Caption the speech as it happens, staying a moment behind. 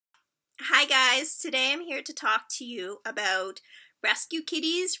Hi guys, today I'm here to talk to you about rescue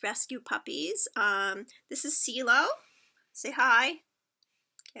kitties, rescue puppies. This is Ceelo. Say hi.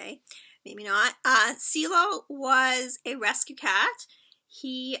 Okay, maybe not. Ceelo was a rescue cat.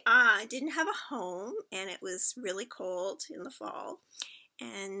 He didn't have a home and it was really cold in the fall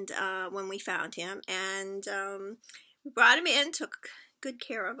and when we found him, and we brought him in, took good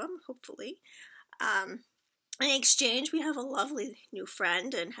care of him, hopefully. In exchange, we have a lovely new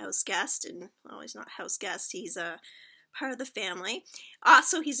friend and house guest, and well, he's not house guest, he's a part of the family.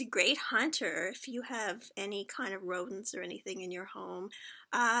 Also, he's a great hunter. If you have any kind of rodents or anything in your home,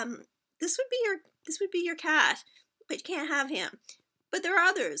 this would be your cat, but you can't have him. But there are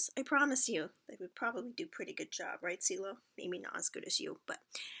others, I promise you. They would probably do a pretty good job, right, Ceelo? Maybe not as good as you, but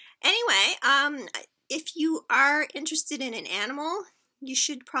anyway, if you are interested in an animal, you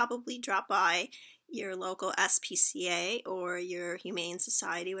should probably drop by your local SPCA or your Humane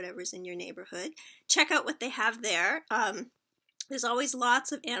Society, whatever's in your neighborhood. Check out what they have there. There's always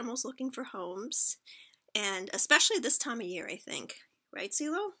lots of animals looking for homes, and especially this time of year, I think. Right,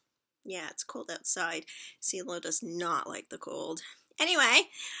 Ceelo? Yeah, it's cold outside. Ceelo does not like the cold. Anyway,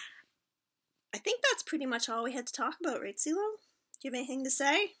 I think that's pretty much all we had to talk about, right, Ceelo? Do you have anything to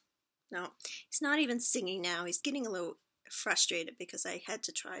say? No, he's not even singing now. He's getting a little frustrated because I had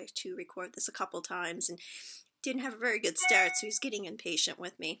to try to record this a couple times and didn't have a very good start, so he's getting impatient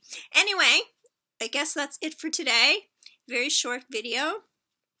with me. Anyway, I guess that's it for today. Very short video.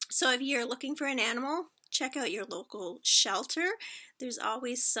 So if you're looking for an animal, check out your local shelter. There's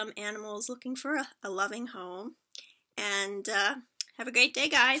always some animals looking for a loving home. And have a great day,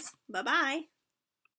 guys. Bye-bye.